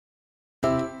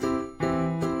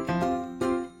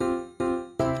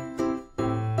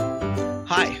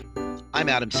Hi, I'm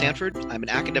Adam Sanford. I'm an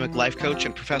academic life coach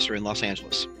and professor in Los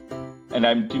Angeles. And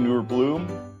I'm Donoughe Bloom.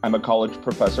 I'm a college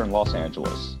professor in Los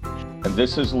Angeles. And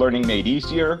this is Learning Made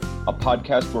Easier, a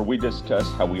podcast where we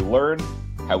discuss how we learn,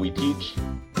 how we teach,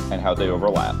 and how they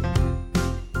overlap.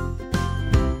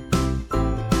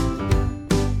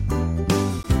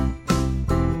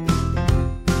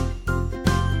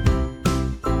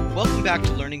 Welcome back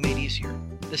to Learning Made Easier.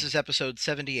 This is episode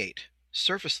 78,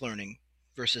 Surface Learning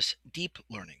versus Deep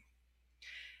Learning.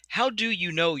 How do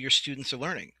you know your students are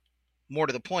learning? More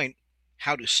to the point,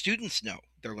 how do students know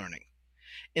they're learning?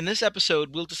 In this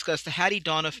episode, we'll discuss the Hattie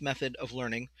Donoughe method of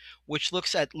learning, which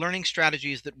looks at learning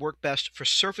strategies that work best for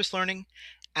surface learning,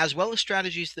 as well as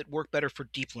strategies that work better for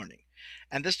deep learning.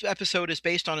 And this episode is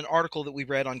based on an article that we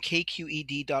read on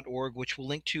kqed.org, which we'll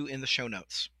link to in the show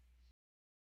notes.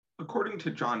 According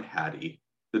to John Hattie,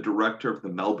 the director of the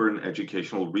Melbourne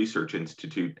Educational Research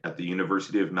Institute at the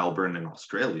University of Melbourne in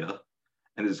Australia,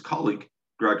 and his colleague,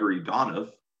 Gregory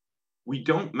Donoughe, we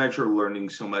don't measure learning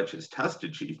so much as test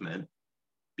achievement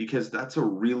because that's a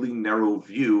really narrow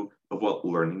view of what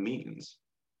learning means.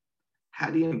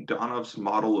 Hattie and Donough's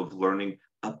model of learning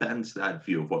upends that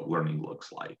view of what learning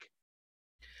looks like.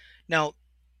 Now,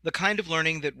 the kind of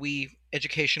learning that we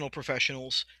educational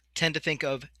professionals tend to think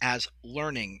of as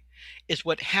learning is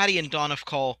what Hattie and Donoughe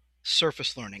call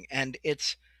surface learning, and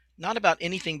it's not about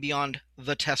anything beyond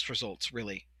the test results,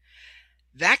 really.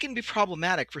 That can be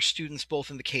problematic for students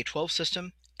both in the K-12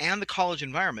 system and the college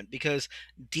environment because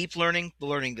deep learning, the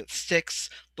learning that sticks,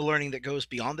 the learning that goes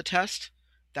beyond the test,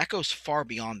 that goes far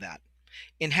beyond that.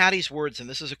 In Hattie's words, and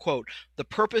this is a quote, "The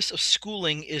purpose of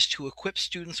schooling is to equip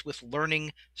students with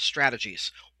learning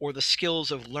strategies or the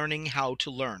skills of learning how to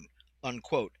learn,"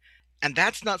 unquote. And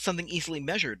that's not something easily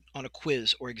measured on a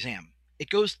quiz or exam. It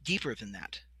goes deeper than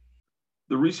that.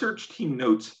 The research team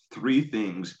notes three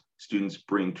things students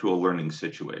bring to a learning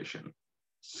situation: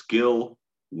 skill,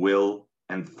 will,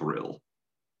 and thrill.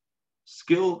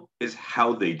 Skill is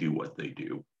how they do what they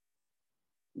do.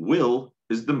 Will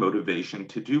is the motivation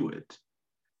to do it.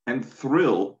 And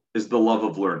thrill is the love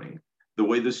of learning, the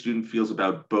way the student feels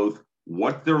about both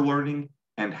what they're learning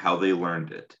and how they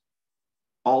learned it.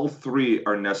 All three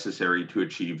are necessary to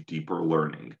achieve deeper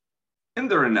learning. In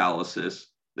their analysis,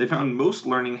 they found most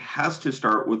learning has to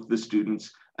start with the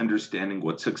students understanding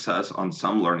what success on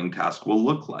some learning task will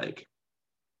look like.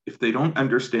 If they don't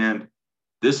understand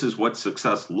this is what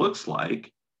success looks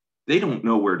like, they don't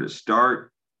know where to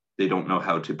start, they don't know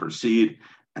how to proceed,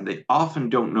 and they often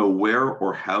don't know where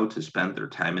or how to spend their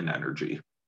time and energy.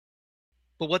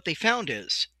 But what they found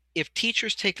is, if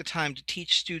teachers take the time to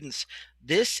teach students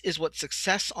this is what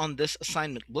success on this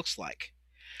assignment looks like,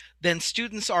 then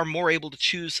students are more able to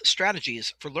choose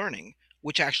strategies for learning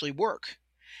which actually work.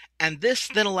 And this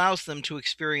then allows them to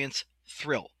experience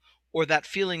thrill, or that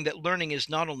feeling that learning is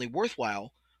not only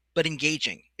worthwhile, but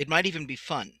engaging. It might even be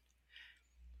fun.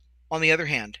 On the other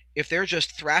hand, if they're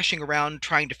just thrashing around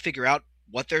trying to figure out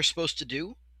what they're supposed to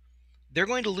do, they're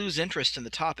going to lose interest in the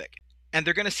topic. And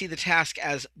they're going to see the task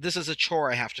as this is a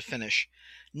chore I have to finish,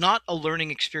 not a learning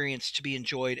experience to be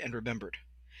enjoyed and remembered.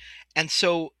 And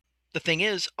so the thing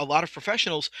is, a lot of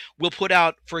professionals will put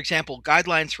out, for example,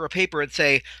 guidelines for a paper and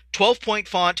say 12-point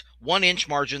font, 1-inch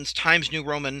margins, Times New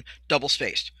Roman,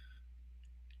 double-spaced.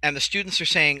 And the students are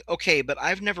saying, okay, but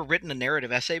I've never written a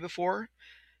narrative essay before.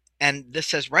 And this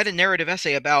says, write a narrative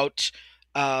essay about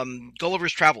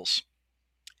Gulliver's Travels.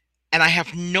 And I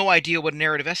have no idea what a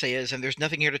narrative essay is, and there's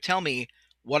nothing here to tell me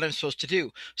what I'm supposed to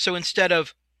do. So instead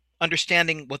of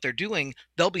understanding what they're doing,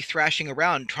 they'll be thrashing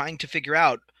around trying to figure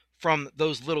out from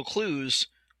those little clues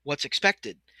what's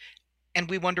expected. And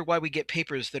we wonder why we get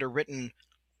papers that are written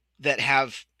that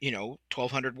have,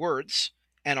 1,200 words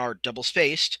and are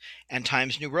double-spaced and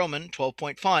Times New Roman,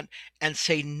 12-point font, and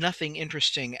say nothing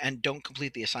interesting and don't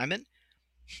complete the assignment.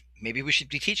 Maybe we should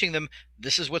be teaching them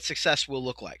this is what success will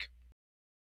look like.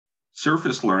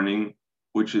 Surface learning,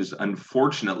 which is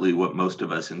unfortunately what most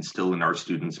of us instill in our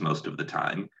students most of the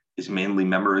time, is mainly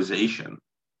memorization.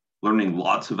 Learning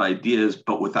lots of ideas,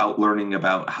 but without learning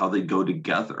about how they go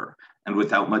together, and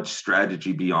without much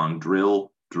strategy beyond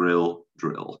drill, drill,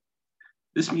 drill.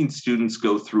 This means students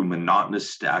go through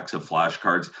monotonous stacks of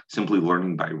flashcards simply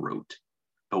learning by rote,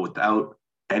 but without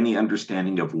any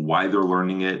understanding of why they're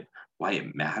learning it, why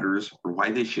it matters, or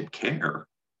why they should care.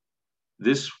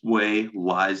 This way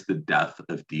lies the death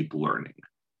of deep learning.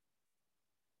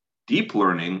 Deep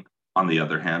learning, on the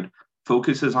other hand,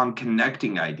 focuses on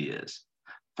connecting ideas,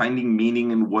 finding meaning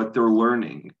in what they're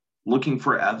learning, looking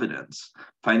for evidence,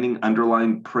 finding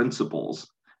underlying principles,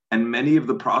 and many of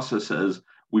the processes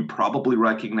we probably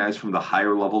recognize from the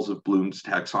higher levels of Bloom's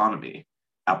taxonomy,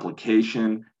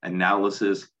 application,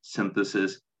 analysis,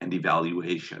 synthesis, and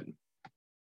evaluation.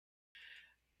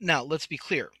 Now, let's be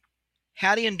clear.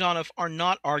 Hattie and Donoughe are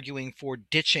not arguing for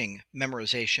ditching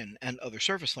memorization and other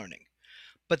surface learning,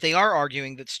 but they are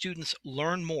arguing that students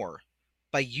learn more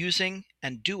by using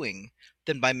and doing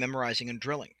than by memorizing and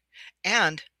drilling.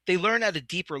 And they learn at a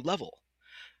deeper level.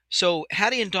 So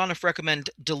Hattie and Donoughe recommend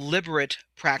deliberate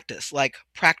practice, like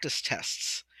practice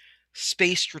tests,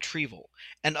 spaced retrieval,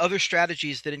 and other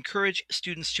strategies that encourage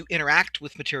students to interact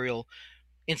with material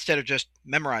instead of just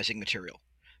memorizing material.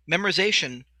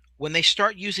 Memorization, when they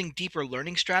start using deeper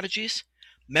learning strategies,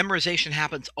 memorization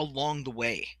happens along the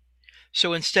way.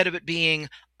 So instead of it being,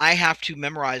 I have to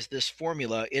memorize this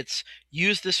formula, it's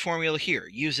use this formula here,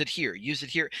 use it here, use it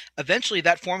here. Eventually,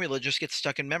 that formula just gets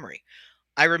stuck in memory.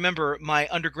 I remember my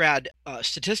undergrad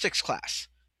statistics class,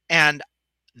 and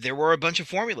there were a bunch of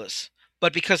formulas.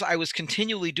 But because I was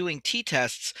continually doing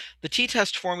t-tests, the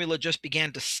t-test formula just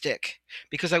began to stick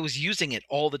because I was using it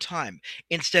all the time.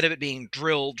 Instead of it being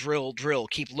drill, drill, drill,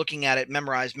 keep looking at it,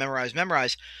 memorize, memorize,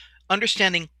 memorize,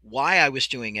 understanding why I was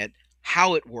doing it,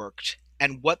 how it worked,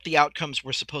 and what the outcomes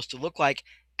were supposed to look like,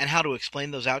 and how to explain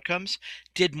those outcomes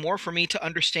did more for me to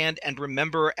understand and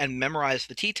remember and memorize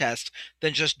the t-test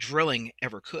than just drilling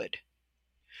ever could.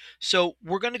 So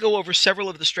we're going to go over several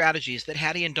of the strategies that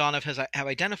Hattie and Donoughe have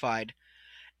identified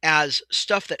as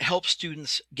stuff that helps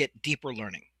students get deeper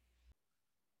learning.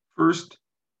 First,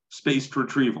 spaced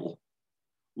retrieval.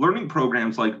 Learning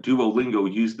programs like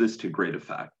Duolingo use this to great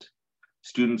effect.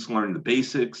 Students learn the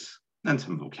basics, then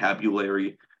some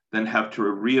vocabulary, then have to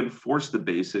reinforce the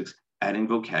basics, adding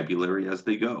vocabulary as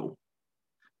they go.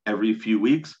 Every few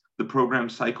weeks, the program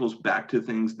cycles back to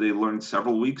things they learned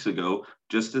several weeks ago,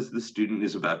 just as the student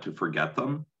is about to forget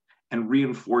them, and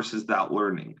reinforces that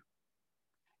learning.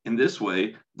 In this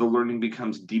way, the learning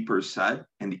becomes deeper set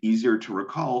and easier to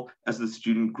recall as the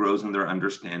student grows in their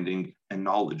understanding and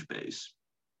knowledge base.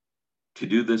 To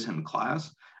do this in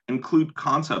class, include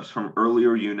concepts from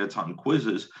earlier units on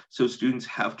quizzes so students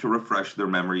have to refresh their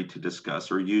memory to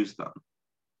discuss or use them.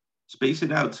 Space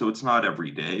it out so it's not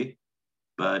every day,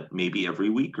 but maybe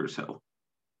every week or so.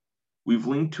 We've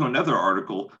linked to another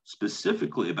article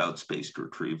specifically about spaced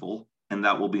retrieval, and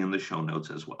that will be in the show notes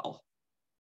as well.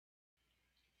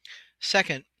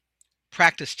 Second,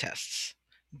 practice tests.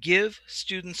 Give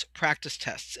students practice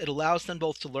tests. It allows them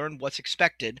both to learn what's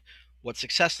expected, what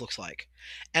success looks like,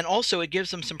 and also it gives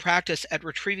them some practice at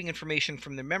retrieving information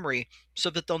from their memory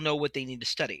so that they'll know what they need to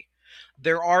study.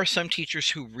 There are some teachers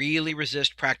who really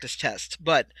resist practice tests,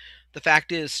 but the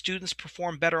fact is students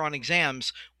perform better on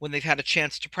exams when they've had a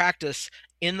chance to practice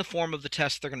in the form of the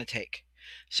test they're going to take.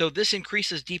 So this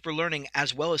increases deeper learning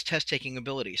as well as test-taking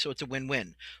ability, so it's a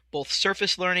win-win. Both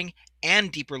surface learning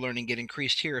and deeper learning get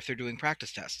increased here if they're doing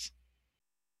practice tests.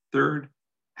 Third,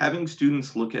 having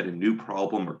students look at a new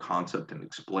problem or concept and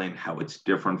explain how it's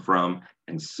different from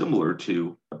and similar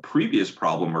to a previous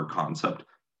problem or concept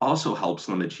also helps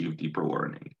them achieve deeper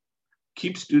learning.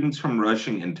 Keep students from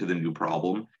rushing into the new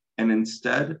problem and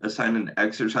instead assign an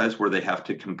exercise where they have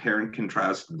to compare and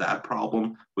contrast that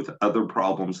problem with other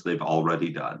problems they've already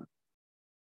done.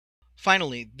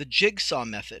 Finally, the jigsaw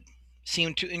method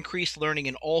seemed to increase learning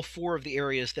in all four of the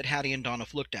areas that Hattie and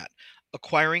Donoughe looked at: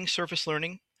 acquiring surface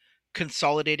learning,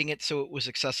 consolidating it so it was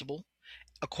accessible,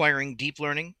 acquiring deep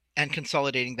learning, and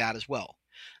consolidating that as well.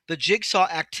 The jigsaw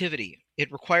activity,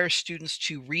 it requires students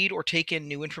to read or take in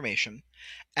new information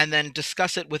and then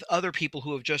discuss it with other people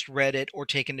who have just read it or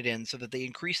taken it in so that they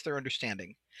increase their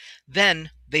understanding.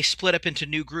 Then they split up into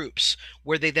new groups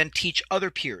where they then teach other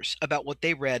peers about what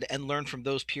they read and learn from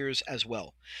those peers as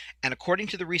well. And according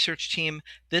to the research team,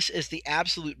 this is the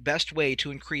absolute best way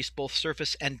to increase both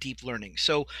surface and deep learning.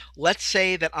 So let's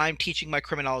say that I'm teaching my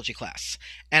criminology class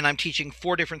and I'm teaching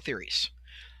 4 different theories.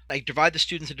 I divide the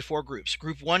students into 4 groups.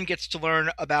 Group 1 gets to learn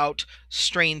about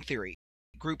strain theory.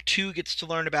 Group 2 gets to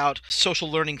learn about social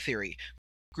learning theory.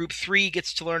 Group 3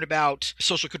 gets to learn about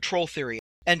social control theory.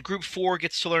 And group 4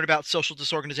 gets to learn about social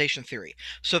disorganization theory.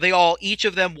 So each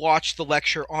of them watch the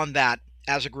lecture on that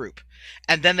as a group.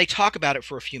 And then they talk about it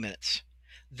for a few minutes.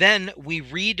 Then we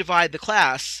redivide the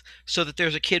class so that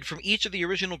there's a kid from each of the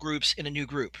original groups in a new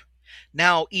group.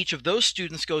 Now each of those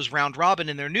students goes round robin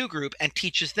in their new group and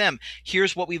teaches them,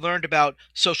 here's what we learned about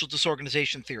social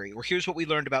disorganization theory, or here's what we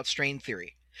learned about strain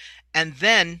theory. And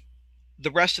then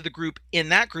the rest of the group in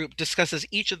that group discusses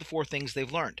each of the 4 things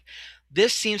they've learned.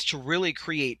 This seems to really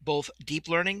create both deep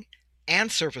learning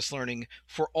and surface learning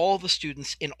for all the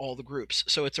students in all the groups.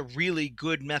 So it's a really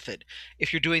good method.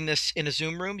 If you're doing this in a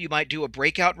Zoom room, you might do a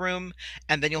breakout room,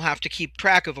 and then you'll have to keep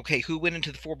track of, okay, who went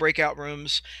into the 4 breakout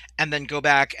rooms, and then go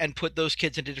back and put those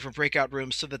kids into different breakout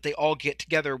rooms so that they all get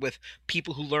together with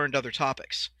people who learned other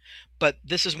topics. But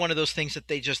this is one of those things that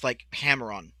they just like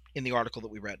hammer on in the article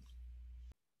that we read.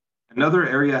 Another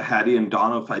area Hattie and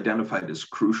Donoughe identified as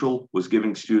crucial was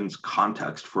giving students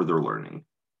context for their learning.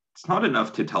 It's not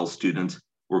enough to tell students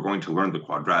we're going to learn the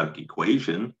quadratic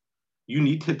equation. You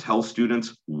need to tell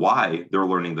students why they're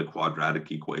learning the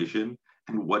quadratic equation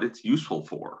and what it's useful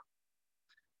for.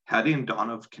 Hattie and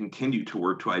Donoughe continue to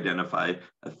work to identify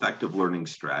effective learning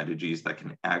strategies that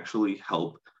can actually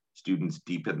help students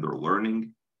deepen their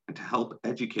learning and to help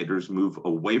educators move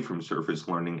away from surface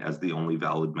learning as the only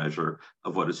valid measure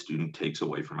of what a student takes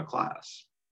away from a class.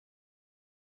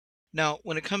 Now,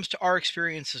 when it comes to our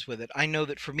experiences with it, I know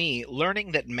that for me,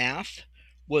 learning that math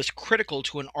was critical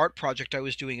to an art project I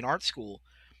was doing in art school,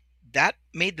 that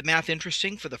made the math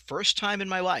interesting for the first time in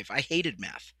my life. I hated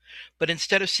math. But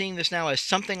instead of seeing this now as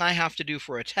something I have to do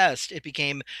for a test, it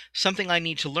became something I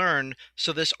need to learn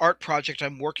so this art project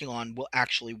I'm working on will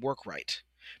actually work right.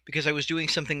 Because I was doing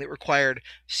something that required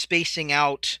spacing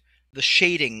out the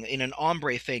shading in an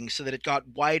ombre thing so that it got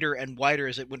wider and wider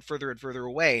as it went further and further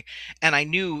away. And I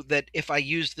knew that if I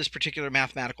used this particular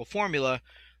mathematical formula,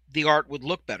 the art would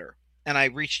look better. And I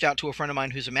reached out to a friend of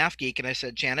mine who's a math geek and I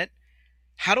said, Janet,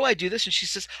 how do I do this? And she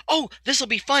says, oh, this will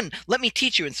be fun. Let me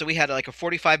teach you. And so we had like a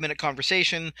 45-minute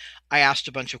conversation. I asked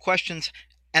a bunch of questions,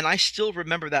 and I still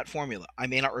remember that formula. I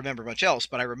may not remember much else,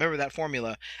 but I remember that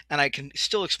formula, and I can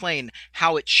still explain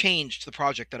how it changed the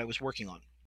project that I was working on.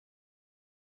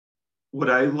 What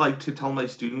I like to tell my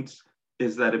students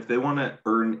is that if they want to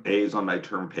earn A's on my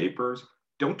term papers,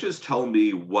 don't just tell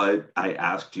me what I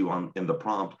asked you on in the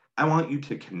prompt. I want you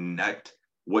to connect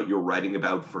what you're writing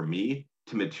about for me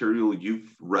to material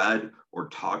you've read or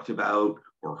talked about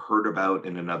or heard about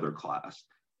in another class.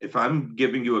 If I'm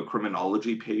giving you a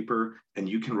criminology paper and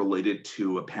you can relate it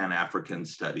to a Pan-African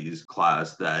studies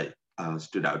class that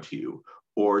stood out to you,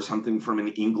 or something from an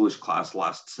English class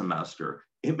last semester,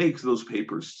 it makes those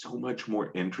papers so much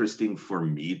more interesting for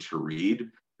me to read.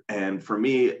 And for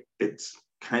me, it's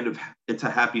a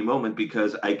happy moment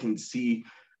because I can see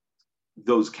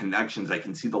those connections. I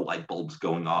can see the light bulbs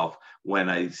going off when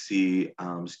I see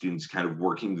students kind of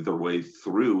working their way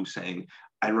through saying,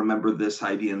 I remember this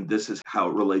idea and this is how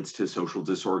it relates to social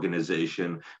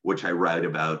disorganization, which I write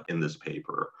about in this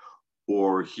paper.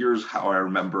 Or here's how I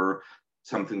remember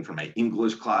something from my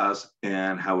English class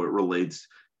and how it relates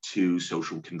to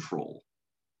social control.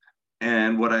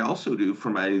 And what I also do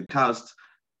for my tests,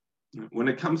 when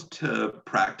it comes to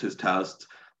practice tests,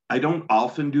 I don't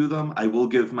often do them. I will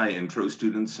give my intro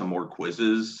students some more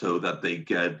quizzes so that they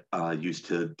get used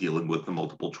to dealing with the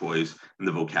multiple choice and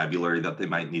the vocabulary that they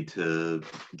might need to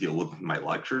deal with in my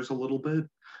lectures a little bit.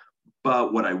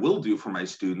 But what I will do for my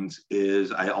students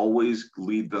is I always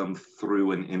lead them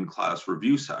through an in-class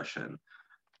review session.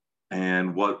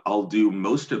 And what I'll do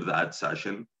most of that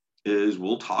session is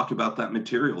we'll talk about that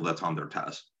material that's on their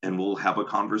test and we'll have a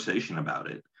conversation about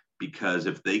it. Because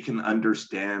if they can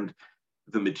understand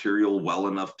the material well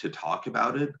enough to talk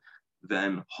about it,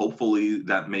 then hopefully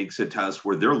that makes a test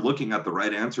where they're looking at the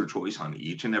right answer choice on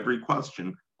each and every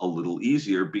question a little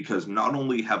easier, because not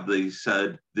only have they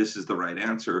said this is the right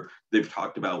answer, they've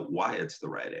talked about why it's the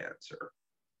right answer.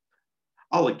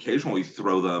 I'll occasionally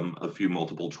throw them a few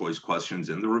multiple choice questions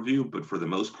in the review, but for the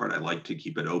most part, I like to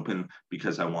keep it open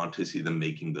because I want to see them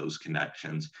making those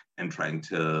connections and trying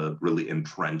to really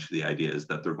entrench the ideas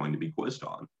that they're going to be quizzed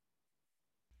on.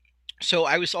 So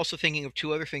I was also thinking of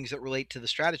two other things that relate to the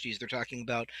strategies they're talking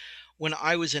about. When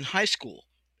I was in high school,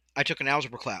 I took an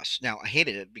algebra class. Now, I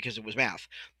hated it because it was math,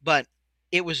 but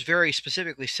it was very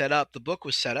specifically set up. The book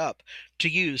was set up to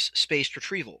use spaced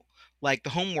retrieval. Like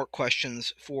the homework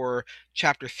questions for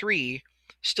chapter 3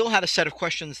 still had a set of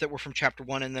questions that were from chapter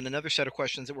 1 and then another set of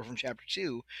questions that were from chapter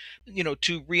 2,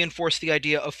 to reinforce the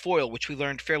idea of FOIL, which we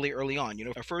learned fairly early on,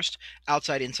 first,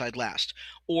 outside, inside, last,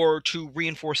 or to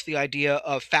reinforce the idea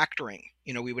of factoring.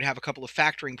 We would have a couple of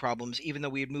factoring problems, even though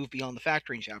we had moved beyond the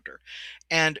factoring chapter.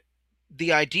 And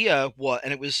the idea was,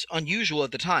 and it was unusual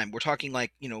at the time, we're talking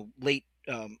like, late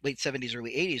 70s,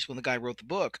 early 80s when the guy wrote the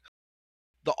book.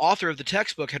 The author of the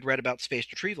textbook had read about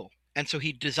spaced retrieval. And so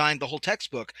he designed the whole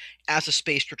textbook as a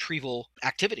spaced retrieval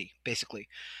activity, basically.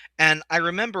 And I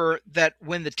remember that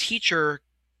when the teacher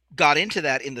got into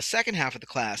that in the second half of the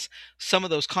class, some of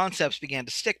those concepts began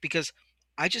to stick because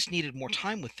I just needed more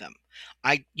time with them.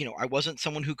 I wasn't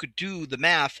someone who could do the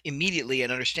math immediately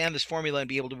and understand this formula and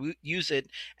be able to use it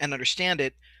and understand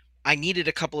it. I needed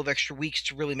a couple of extra weeks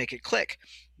to really make it click.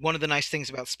 One of the nice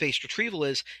things about spaced retrieval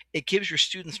is it gives your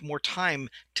students more time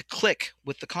to click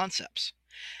with the concepts.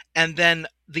 And then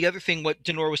the other thing, what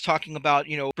Donoughe was talking about,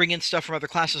 bring in stuff from other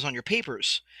classes on your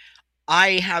papers.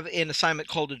 I have an assignment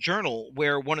called a journal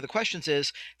where one of the questions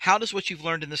is, how does what you've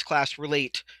learned in this class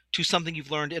relate to something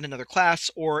you've learned in another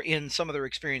class or in some other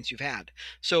experience you've had?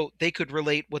 So they could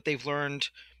relate what they've learned,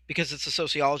 because it's a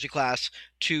sociology class,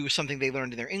 to something they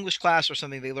learned in their English class or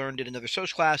something they learned in another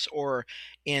social class or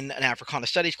in an Africana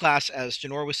studies class, as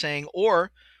Janor was saying,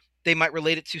 or they might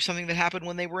relate it to something that happened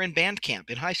when they were in band camp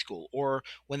in high school, or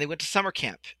when they went to summer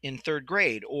camp in third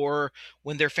grade, or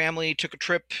when their family took a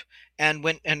trip and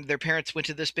their parents went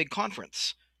to this big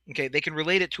conference. Okay, they can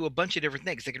relate it to a bunch of different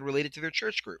things. They can relate it to their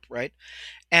church group, right?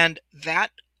 And that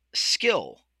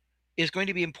skill is going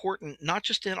to be important not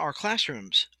just in our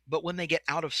classrooms, but when they get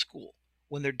out of school,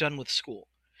 when they're done with school.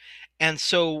 And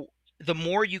so the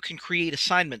more you can create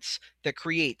assignments that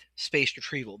create spaced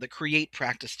retrieval, that create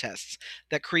practice tests,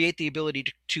 that create the ability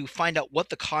to find out what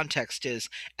the context is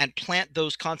and plant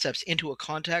those concepts into a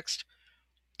context,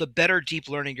 the better deep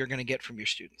learning you're going to get from your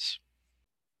students.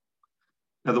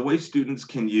 Now, the way students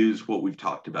can use what we've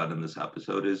talked about in this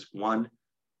episode is, one,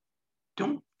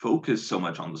 don't focus so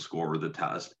much on the score or the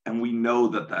test. And we know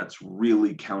that that's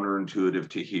really counterintuitive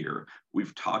to hear.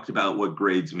 We've talked about what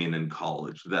grades mean in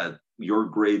college, that your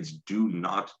grades do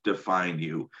not define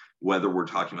you, whether we're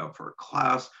talking about for a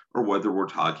class or whether we're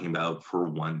talking about for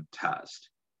one test.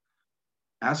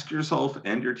 Ask yourself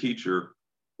and your teacher,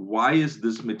 why is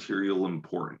this material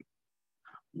important?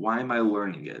 Why am I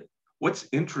learning it? What's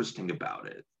interesting about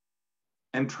it?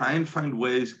 And try and find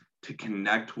ways to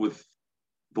connect with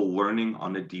the learning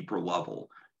on a deeper level.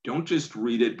 Don't just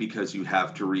read it because you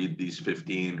have to read these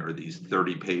 15 or these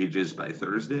 30 pages by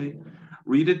Thursday.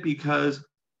 Read it because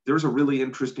there's a really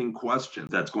interesting question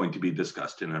that's going to be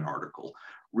discussed in an article.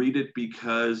 Read it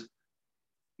because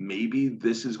maybe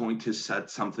this is going to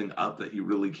set something up that you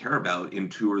really care about in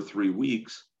 2 or 3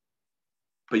 weeks,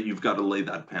 but you've got to lay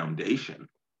that foundation.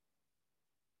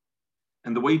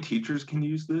 And the way teachers can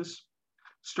use this,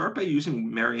 start by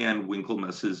using Marianne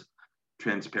Winklemas's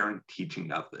transparent teaching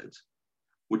methods,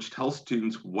 which tell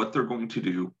students what they're going to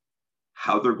do,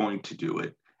 how they're going to do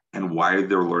it, and why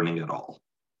they're learning at all.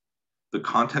 The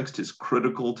context is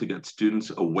critical to get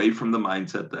students away from the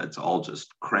mindset that's all just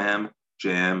cram,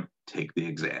 jam, take the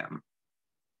exam.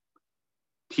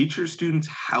 Teach your students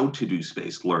how to do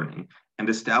spaced learning and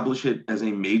establish it as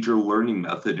a major learning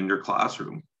method in your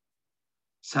classroom.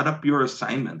 Set up your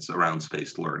assignments around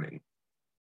spaced learning.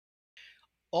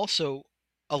 Also,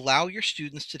 allow your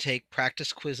students to take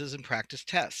practice quizzes and practice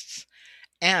tests.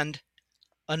 And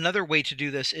another way to do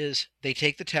this is they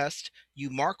take the test, you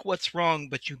mark what's wrong,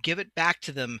 but you give it back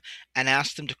to them and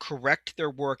ask them to correct their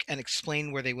work and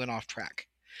explain where they went off track.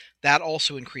 That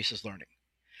also increases learning.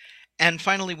 And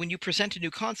finally, when you present a new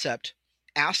concept,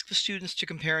 ask the students to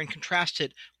compare and contrast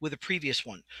it with a previous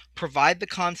one. Provide the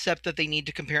concept that they need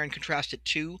to compare and contrast it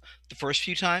to the first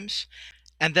few times,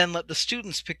 and then let the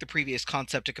students pick the previous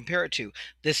concept to compare it to.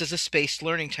 This is a spaced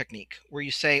learning technique where you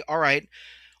say, all right,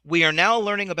 we are now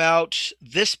learning about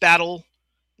this battle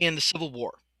in the Civil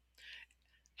War.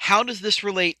 How does this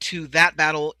relate to that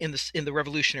battle in the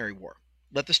Revolutionary War?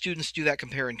 Let the students do that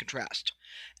compare and contrast.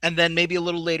 And then maybe a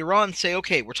little later on say,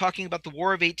 okay, we're talking about the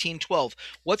War of 1812.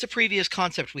 What's a previous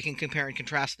concept we can compare and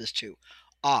contrast this to?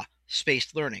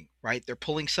 Spaced learning, right? They're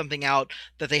pulling something out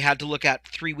that they had to look at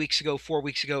 3 weeks ago, 4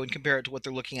 weeks ago, and compare it to what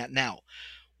they're looking at now.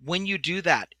 When you do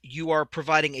that, you are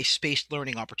providing a spaced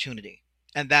learning opportunity.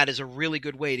 And that is a really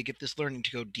good way to get this learning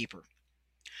to go deeper.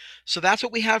 So that's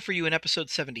what we have for you in episode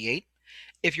 78.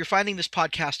 If you're finding this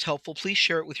podcast helpful, please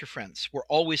share it with your friends. We're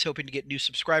always hoping to get new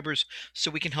subscribers so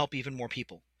we can help even more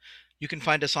people. You can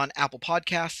find us on Apple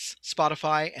Podcasts,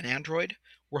 Spotify, and Android.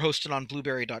 We're hosted on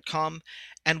blueberry.com,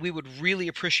 and we would really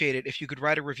appreciate it if you could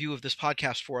write a review of this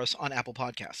podcast for us on Apple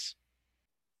Podcasts.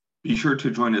 Be sure to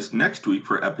join us next week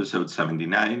for episode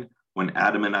 79, when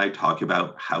Adam and I talk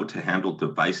about how to handle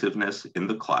divisiveness in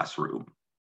the classroom.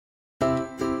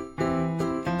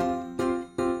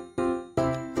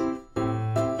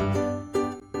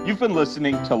 You've been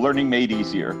listening to Learning Made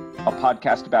Easier, a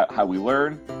podcast about how we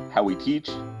learn, how we teach,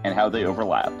 and how they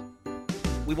overlap.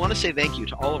 We want to say thank you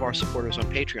to all of our supporters on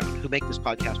Patreon who make this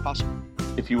podcast possible.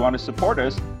 If you want to support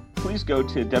us, please go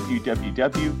to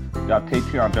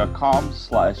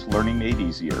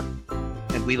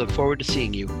www.patreon.com/learningmadeeasier. And we look forward to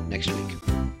seeing you next week.